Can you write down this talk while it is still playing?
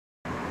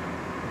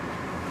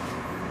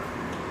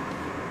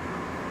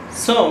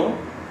So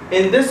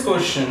in this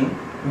question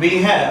we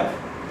have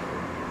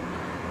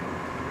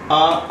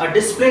a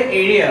display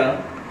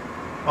area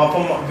of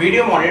a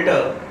video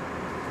monitor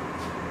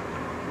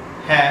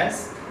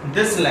has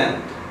this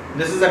length.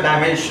 This is the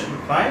dimension,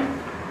 fine.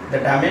 The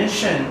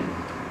dimension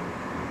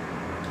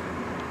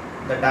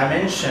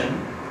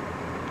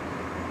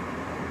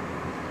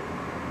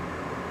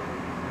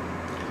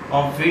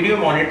of video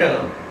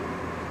monitor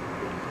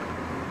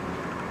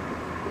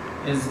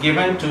is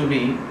given to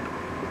be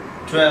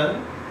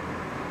 12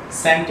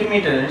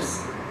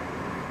 centimeters.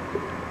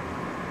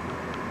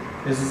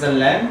 This is the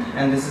length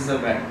and this is the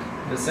width.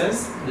 This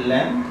is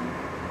length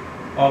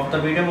of the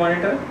video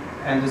monitor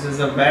and this is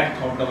the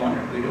width of the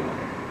video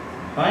monitor.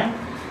 Fine.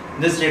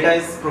 This data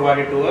is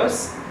provided to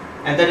us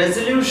and the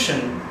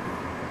resolution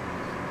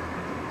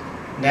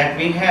that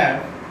we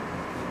have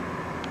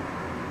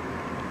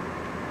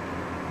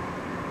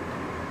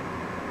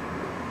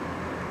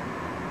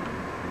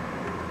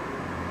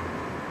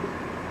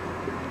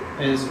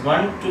is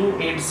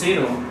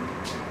 1280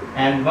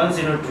 and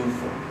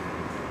 1024.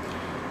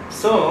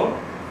 So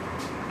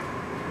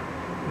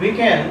we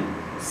can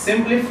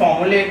simply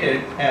formulate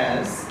it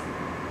as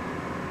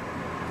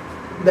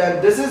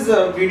that this is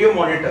the video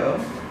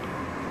monitor.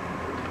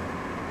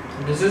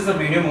 This is the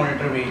video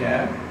monitor we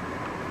have,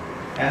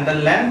 and the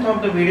length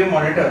of the video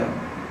monitor,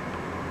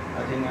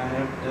 I think I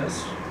have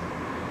just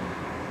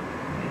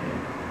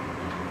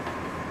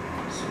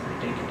so we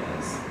take it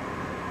as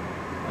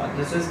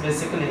this is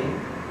basically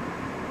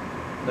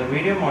the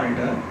video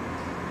monitor,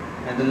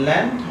 and the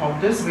length of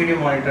this video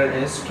monitor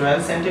is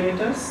 12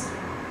 centimeters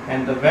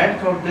and the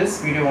width of this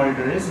video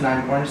monitor is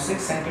 9.6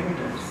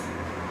 centimeters.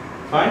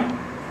 Fine.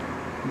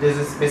 This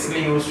is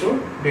basically used to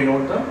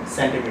denote the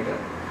centimeter.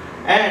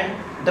 And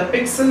the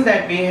pixel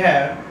that we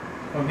have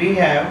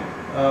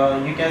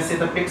you can see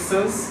the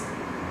pixels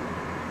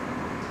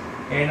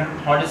in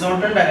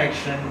horizontal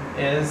direction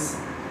is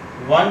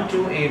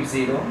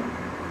 1280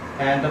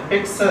 and the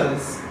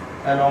pixels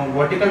along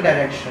vertical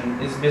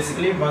direction is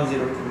basically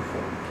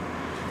 1024.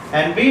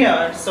 And we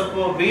are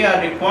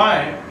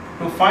required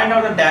to find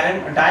out the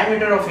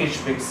diameter of each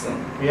pixel.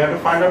 We have to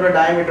find out the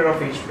diameter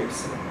of each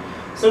pixel.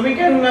 So we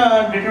can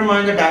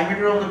determine the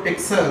diameter of the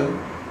pixel,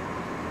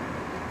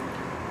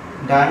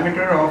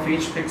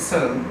 each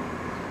pixel,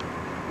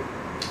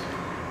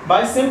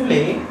 by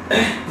simply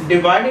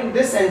dividing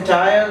this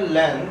entire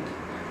length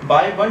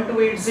by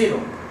 1280.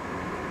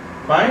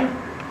 Fine.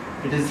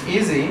 It is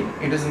easy,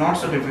 it is not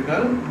so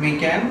difficult. We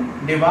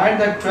can divide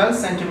the 12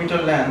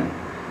 centimeter length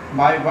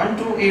by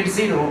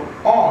 1280,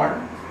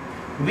 or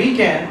we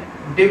can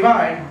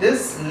divide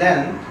this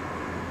length,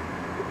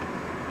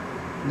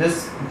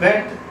 this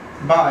width,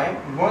 by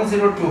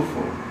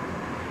 1024.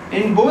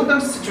 In both the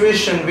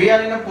situation we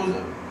are in a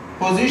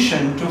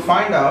position to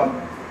find out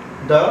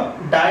the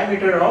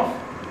diameter of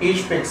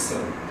each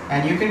pixel,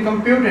 and you can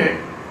compute it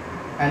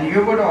and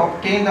you would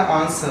obtain the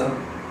answer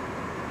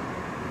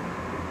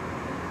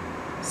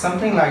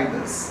something like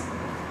this.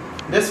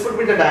 This would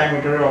be the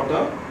diameter of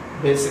the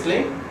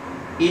basically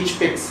each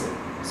pixel.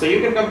 So you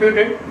can compute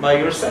it by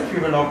yourself, you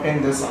will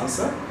obtain this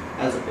answer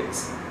as a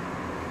pixel.